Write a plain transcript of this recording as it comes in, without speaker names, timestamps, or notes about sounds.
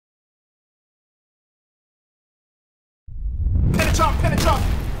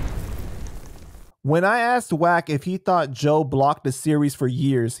When I asked Wack if he thought Joe blocked the series for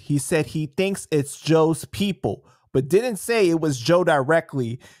years, he said he thinks it's Joe's people, but didn't say it was Joe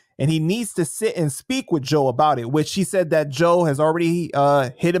directly, and he needs to sit and speak with Joe about it, which he said that Joe has already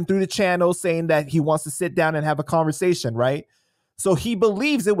hit him through the channel saying that he wants to sit down and have a conversation, right? So he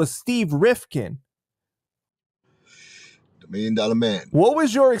believes it was Steve Rifkin. The $1 Million Man. What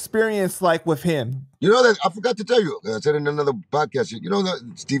was your experience like with him? You know, that I forgot to tell you. I said in another podcast, you know,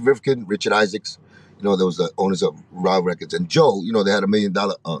 Steve Rifkin, Richard Isaacs, you know, those owners of Raw Records, and Joe, you know, they had $1 million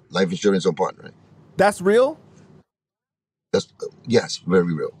life insurance on partner, right? That's real? That's yes,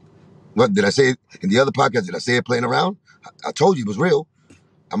 very real. What did I say it in the other podcast? Did I say it playing around? I told you it was real.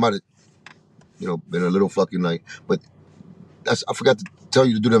 I might have, you know, been a little fucking like, but I forgot to tell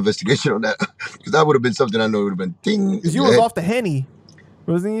you to do the investigation on that, because that would have been something I know would have been ding. Because you was off the Henny,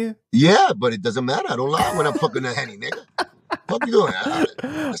 wasn't you? Yeah, but it doesn't matter. I don't lie when I'm fucking the Henny, nigga. Fuck you doing? I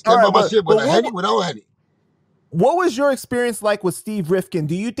stand by my shit with a Henny, without Henny. What was your experience like with Steve Rifkin?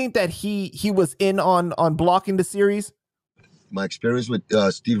 Do you think that he was in on blocking the series? My experience with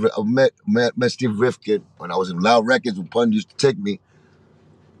Steve, I met Steve Rifkin when I was in Loud Records when Pun used to take me,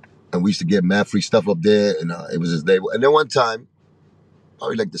 and we used to get mad free stuff up there, and it was his label. And then one time,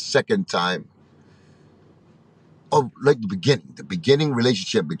 probably like the second time, like the beginning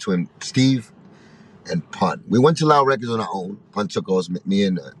relationship between Steve and Pun. We went to Loud Records on our own. Pun took us, me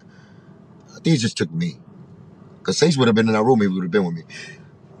and I think he just took me, because Sace would have been in our room. He would have been with me.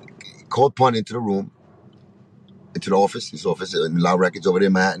 He called Pun into the room. Into the office, his office in Loud Records over there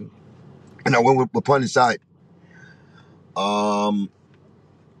in Manhattan. And I went with Pun inside.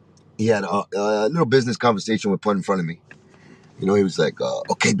 He had a little business conversation with Pun in front of me. You know, he was like,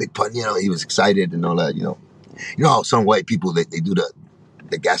 okay, Big Pun, you know, he was excited and all that, you know. You know how some white people, they do the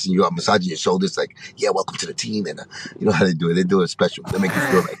gassing you up, massaging your shoulders, like, yeah, welcome to the team. And you know how they do it. They do it special. They make you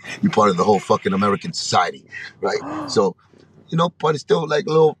feel like you're part of the whole fucking American society, right? So, you know, Pun is still like a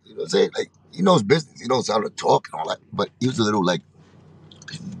little, you know what I'm saying, like, he knows business. He knows how to talk and all that. But he was a little, like,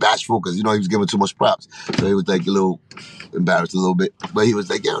 bashful because, you know, he was giving too much props. So he was, like, a little embarrassed a little bit. But he was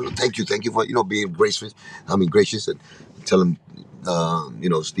like, yeah, thank you for, you know, being gracious. And tell him, you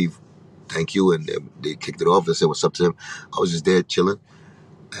know, Steve, thank you. And they kicked it off. They said what's up to him. I was just there chilling.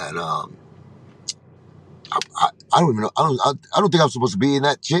 And I don't even know. I don't think I'm supposed to be in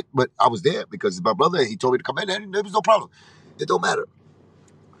that shit, but I was there because my brother, he told me to come in and there was no problem. It don't matter.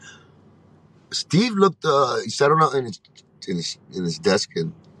 Steve looked. He sat on in his desk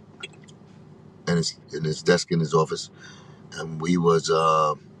and in his desk in his office, and we was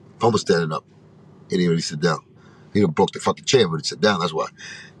Pun was standing up. He didn't really sit down. He broke the fucking chair, but he sat down. That's why, you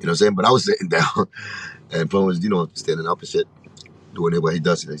know what I'm saying. But I was sitting down, and Pun was, you know, standing up and shit, doing it what he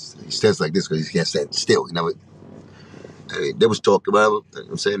does. He stands like this because he can't stand still. He never. I mean, they was talking whatever. You know what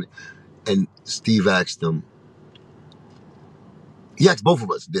I'm saying, and Steve asked him. He asked both of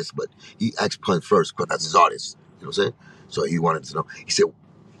us this, but he asked Pun first because that's his artist. You know what I'm saying? So he wanted to know. He said,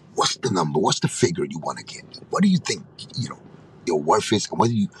 what's the number? What's the figure you want to get? What do you think, you know, your worth is? And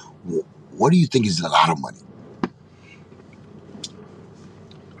what do you think is a lot of money?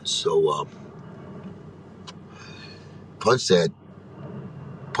 So Pun said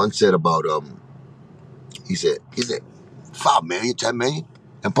about he said 5 million, 10 million.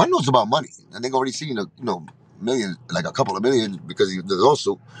 And Pun knows about money. And they've already seen millions, like a couple of millions, because there's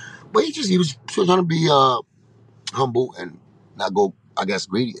also, but he was trying to be humble and not go, I guess,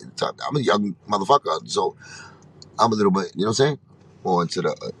 greedy. I'm a young motherfucker, so I'm a little bit, you know what I'm saying, more into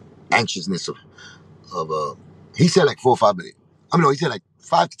the anxiousness of he said like 4 or 5 million. I mean, no, he said like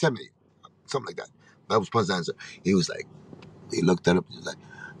 5 to 10 million, something like that. That was Pun's answer. He was like, he looked at him, he was like,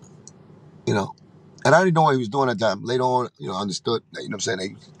 you know, and I didn't know what he was doing at that time. Later on, you know, I understood that, you know what I'm saying,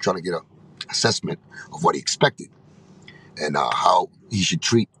 he was trying to get a assessment of what he expected and how he should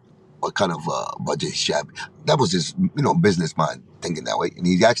treat, what kind of budget he should have. That was his, you know, business mind thinking that way. And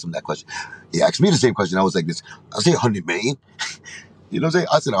he asked him that question. He asked me the same question. I was like this. I say 100 million. You know what I'm saying?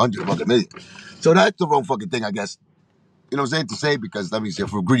 I said 100 fucking million. So that's the wrong fucking thing, I guess. You know what I'm saying? To say, because that means you're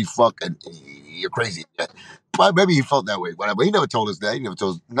a greedy fuck and you're crazy. But maybe he felt that way. Whatever. He never told us that. He never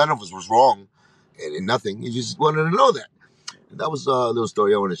told us. None of us was wrong and nothing. He just wanted to know that. That was a little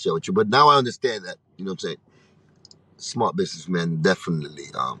story I want to share with you. But now I understand that. You know what I'm saying? Smart businessmen definitely,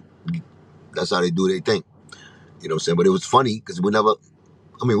 that's how they do their thing. You know what I'm saying? But it was funny because we're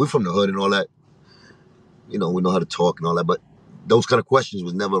from the hood and all that. You know, we know how to talk and all that. But those kind of questions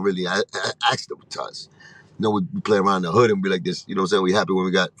was never really asked to us. You know, we play around the hood and be like this. You know what I'm saying? We happy when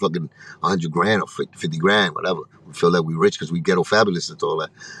we got fucking 100 grand or 50 grand, whatever. We feel like we rich because we ghetto fabulous and all that.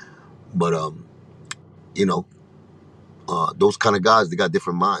 But, you know, those kind of guys, they got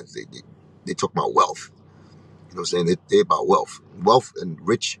different minds. They talk about wealth. You know what I'm saying? They're about wealth. Wealth and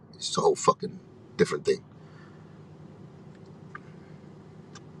rich is a whole fucking different thing.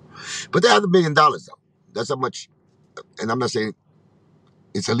 But they have $1 million though. That's how much. And I'm not saying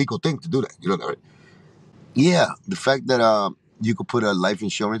it's a legal thing to do that. You know that, right? Yeah, the fact that you could put a life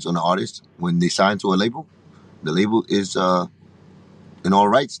insurance on an artist when they sign to a label, the label is in all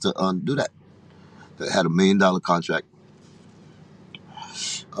rights to do that. They had $1 million contract,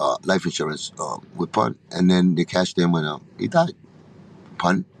 life insurance with Pun, and then they cashed in when he died.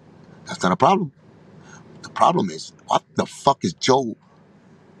 Pun, that's not a problem. The problem is, what the fuck is Joe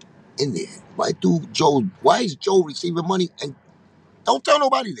in there? Why is Joe receiving money? And don't tell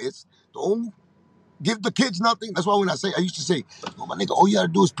nobody this. Don't give the kids nothing. That's why when I used to say, oh, my nigga, all you gotta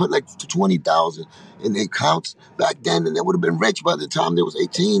do is put like 20,000 in the accounts back then, and they would have been rich by the time they was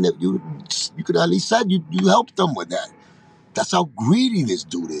 18. That you could at least said you helped them with that. That's how greedy this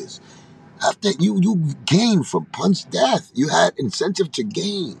dude is. After you gained from Pun's death, you had incentive to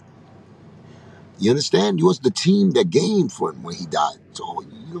gain. You understand? You was the team that gained for him when he died. So you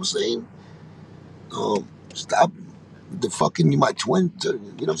know what I'm saying? Stop the fucking my twin. You know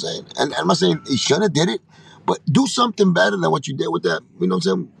what I'm saying? And I'm not saying he shouldn't have did it, but do something better than what you did with that. You know what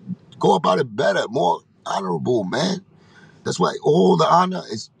I'm saying? Go about it better, more honorable, man. That's why all the honor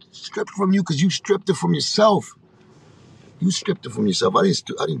is stripped from you because you stripped it from yourself. You stripped it from yourself. I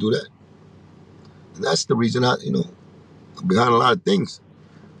didn't do that. And that's the reason I'm behind a lot of things.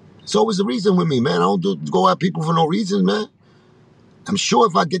 It's always a reason with me, man. I don't go at people for no reason, man. I'm sure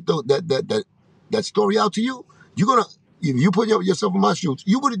if I get that story out to you, you're gonna, if you put yourself in my shoes,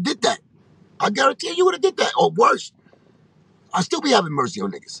 you would have did that. I guarantee you would have did that, or worse. I still be having mercy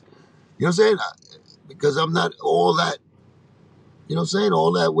on niggas. You know what I'm saying? Because I'm not all that. You know what I'm saying?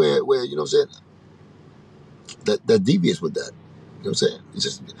 All that where you know what I'm saying? That devious with that. You know what I'm saying? It's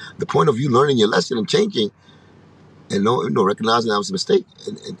just the point of you learning your lesson and changing, and recognizing that was a mistake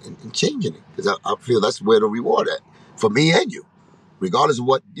and changing it. Because I feel that's where the reward at for me and you. Regardless of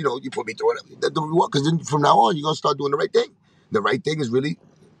what, you put me through it, the reward, because then from now on, you're going to start doing the right thing. The right thing is really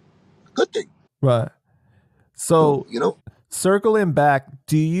a good thing. Right. So, circling back,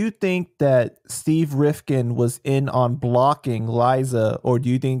 do you think that Steve Rifkin was in on blocking Liza, or do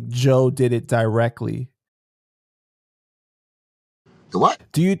you think Joe did it directly? The what?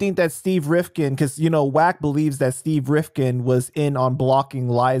 Do you think that Steve Rifkin, because, Wack believes that Steve Rifkin was in on blocking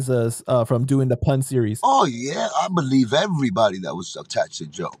Liza's from doing the Pun series? Oh, yeah. I believe everybody that was attached to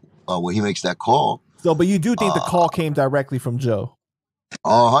Joe when he makes that call. So, but you do think the call came directly from Joe?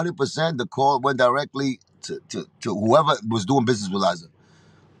 100%. The call went directly to whoever was doing business with Liza.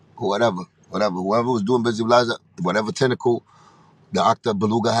 Whoever was doing business with Liza, whatever tentacle the Octa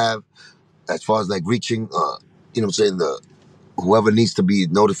Beluga have, as far as like reaching, you know what I'm saying, whoever needs to be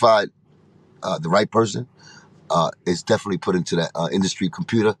notified, the right person, is definitely put into that industry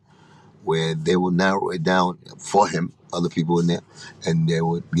computer where they will narrow it down for him, other people in there, and they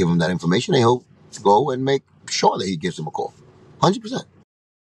will give him that information. And he'll go and make sure that he gives him a call. 100%.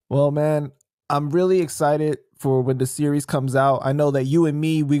 Well, man, I'm really excited for when the series comes out. I know that you and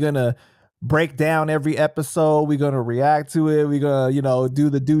me, we're going to break down every episode. We're going to react to it. We're going to, do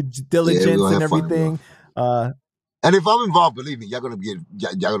the due diligence and everything. And if I'm involved, believe me, y'all gonna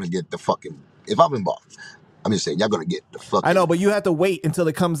get the fucking. If I'm involved, I'm just saying y'all gonna get the fucking. I know, but you have to wait until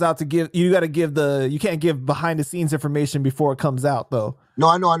it comes out to give. You got to give you can't give behind the scenes information before it comes out, though. No,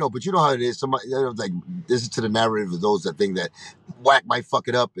 I know, but you know how it is. Somebody like this is to the narrative of those that think that Whack might fuck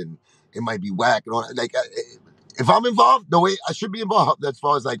it up and it might be Whack and all that. Like, if I'm involved, the way I should be involved, as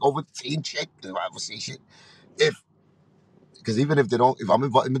far as like overseeing shit, overseeing shit. Because even if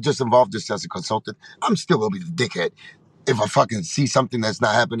I'm just involved just as a consultant, I'm still gonna be the dickhead. If I fucking see something that's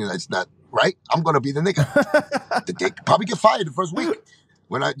not happening, that's not right, I'm gonna be the nigga. The dick probably get fired the first week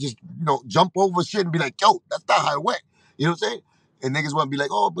when I just jump over shit and be like, yo, that's not how it went. You know what I'm saying? And niggas want to be like,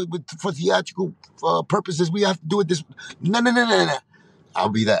 oh, but for theatrical purposes, we have to do it this. No. I'll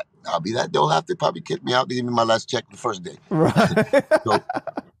be that. They'll have to probably kick me out. They give me my last check the first day. Right.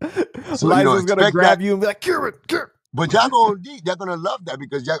 so Liza's gonna grab you and be like, Cuban. But y'all gonna love that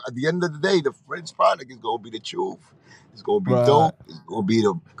because at the end of the day, the French product is gonna be the truth. It's gonna be dope. It's gonna be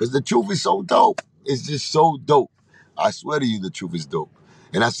because the truth is so dope. It's just so dope. I swear to you, the truth is dope.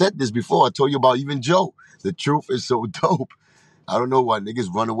 And I said this before. I told you about even Joe. The truth is so dope. I don't know why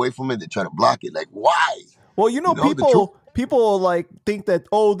niggas run away from it. They try to block it. Like, why? Well, people like think that,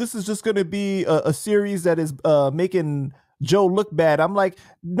 oh, this is just gonna be a series that is making Joe look bad. I'm like,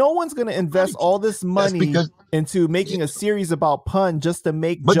 no one's gonna invest all this That's money because, into making a series about Pun just to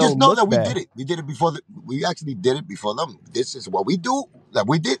make but Joe just know look that we bad. did it. We did it before. We actually did it before them. This is what we do. That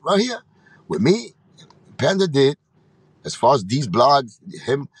we did right here with me. Panda did. As far as these blogs,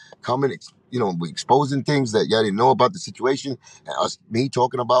 him coming, exposing things that y'all didn't know about the situation, and me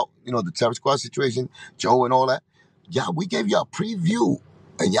talking about, the Terror Squad situation, Joe and all that. Yeah, we gave y'all a preview,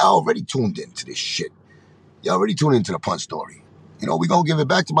 and y'all already tuned into this shit. Y'all already tuned into the Pun story. We gonna give it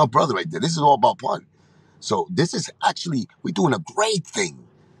back to my brother right there. This is all about Pun. So this is actually, we doing a great thing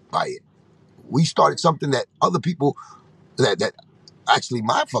by it. We started something that other people, that actually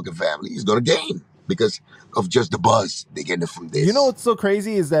my fucking family is gonna gain because of just the buzz they get it from this. You know what's so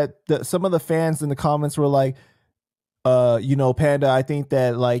crazy is that some of the fans in the comments were like, Panda, I think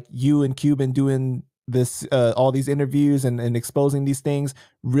that like you and Cuban doing this, all these interviews and exposing these things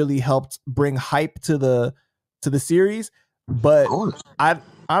really helped bring hype to the series. But I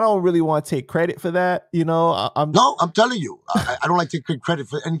don't really want to take credit for that. I'm telling you, I don't like to take credit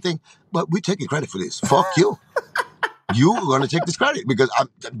for anything, but we're taking credit for this. Fuck you. You are going to take this credit because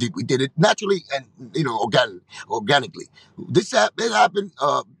we did it naturally and organically. This happened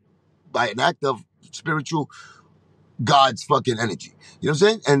by an act of spiritual God's fucking energy. You know what I'm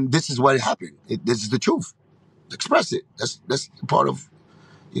saying? And this is what happened. This is the truth. Express it. That's part of,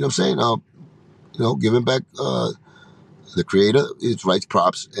 what I'm saying? Giving back the creator his rights,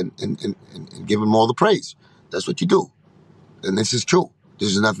 props, and give him all the praise. That's what you do. And this is true.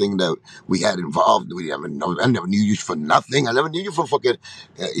 This is nothing that we had involved. I never knew you for nothing. I never knew you for fucking,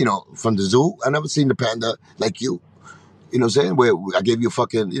 from the zoo. I never seen the panda like you. You know what I'm saying? Where I gave you a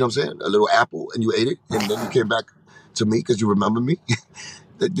fucking, a little apple and you ate it. And then you came back to me because you remember me.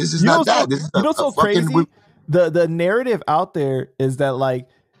 This is not that. This is what's so crazy? The narrative out there is that like,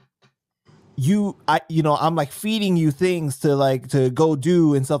 I'm like feeding you things to go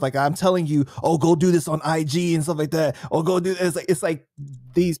do and stuff like that. I'm telling you, oh, go do this on IG and stuff like that. Oh, go do this. It's like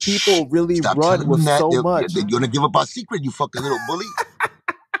these people really run with so much. They're gonna give up our secret, you fucking little bully.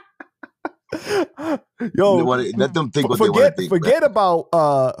 Yo, let them think what they want to think. Forget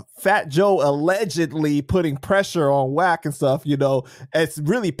about Fat Joe allegedly putting pressure on Wack and stuff. It's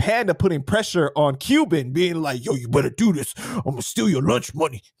really Panda putting pressure on Cuban, being like, "Yo, you better do this. I'm gonna steal your lunch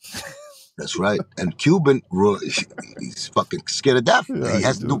money." That's right. And Cuban, he's fucking scared of death. Yeah, he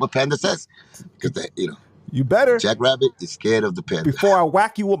has to do what Panda says. Because, you better. Jackrabbit is scared of the Panda. Before I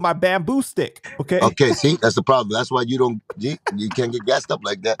whack you with my bamboo stick, okay? Okay, see? That's the problem. That's why you can't get gassed up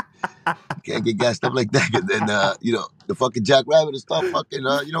like that. You can't get gassed up like that. And then, the fucking Jackrabbit will start fucking,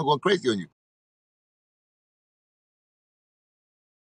 going crazy on you.